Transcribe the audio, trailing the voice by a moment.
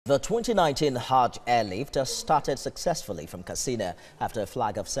The 2019 Hajj Airlift has started successfully from Katsina after a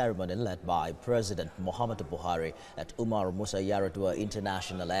flag of ceremony led by President Muhammadu Buhari at Umar Musa Yar'Adua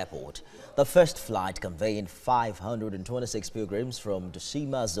International Airport. The first flight conveying 526 pilgrims from the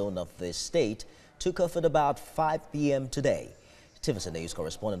Sima zone of the state took off at about 5 p.m. today. TVC News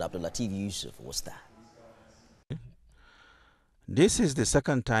correspondent Abdulatif Yusuf was there. This is the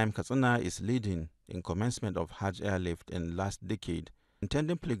second time Katsina is leading in commencement of Hajj Airlift in last decade,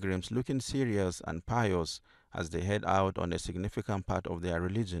 intending pilgrims looking serious and pious as they head out on a significant part of their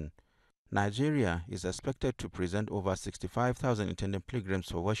religion. Nigeria is expected to present over 65,000 intending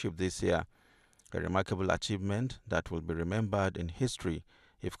pilgrims for worship this year, a remarkable achievement that will be remembered in history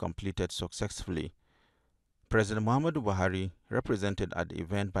if completed successfully. President Muhammadu Buhari, represented at the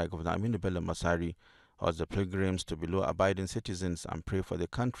event by Governor Aminu Bello Masari, urged the pilgrims to be law-abiding citizens and pray for the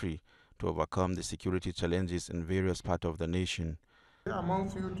country to overcome the security challenges in various parts of the nation.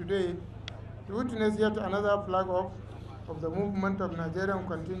 Amongst you today to witness yet another flag off of the movement of Nigerian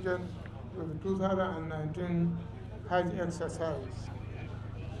contingent to the 2019 Hajj exercise.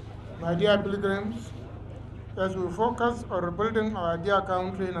 My dear pilgrims, as we focus on rebuilding our dear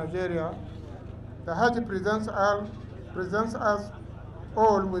country, Nigeria, the Hajj presents us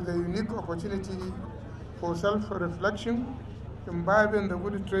all with a unique opportunity for self-reflection, imbibing the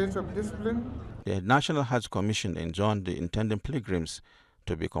good traits of discipline. The National Hajj Commission enjoined the intending pilgrims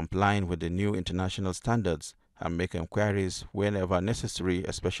to be compliant with the new international standards and make inquiries whenever necessary,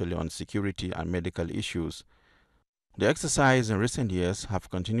 especially on security and medical issues. The exercise in recent years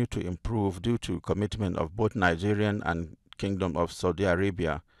have continued to improve due to commitment of both Nigerian and Kingdom of Saudi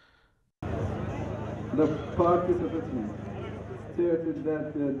Arabia. The participants stated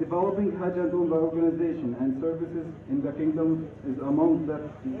that developing Hajj and Umrah organization and services in the kingdom is among the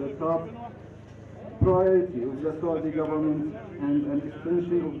top priority of the Saudi government and an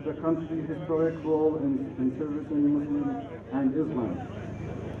extension of the country's historic role in servicing Muslims and Islam.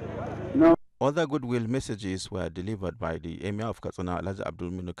 Now, other goodwill messages were delivered by the Emir of Katsina, Alhaji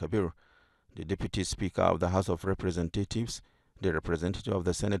Abdul Minu Kabir, the Deputy Speaker of the House of Representatives, the representative of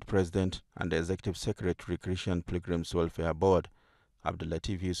the Senate President, and the Executive Secretary, Christian Pilgrims Welfare Board.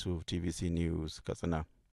 Abdulatif Yusuf, TVC News, Katsina.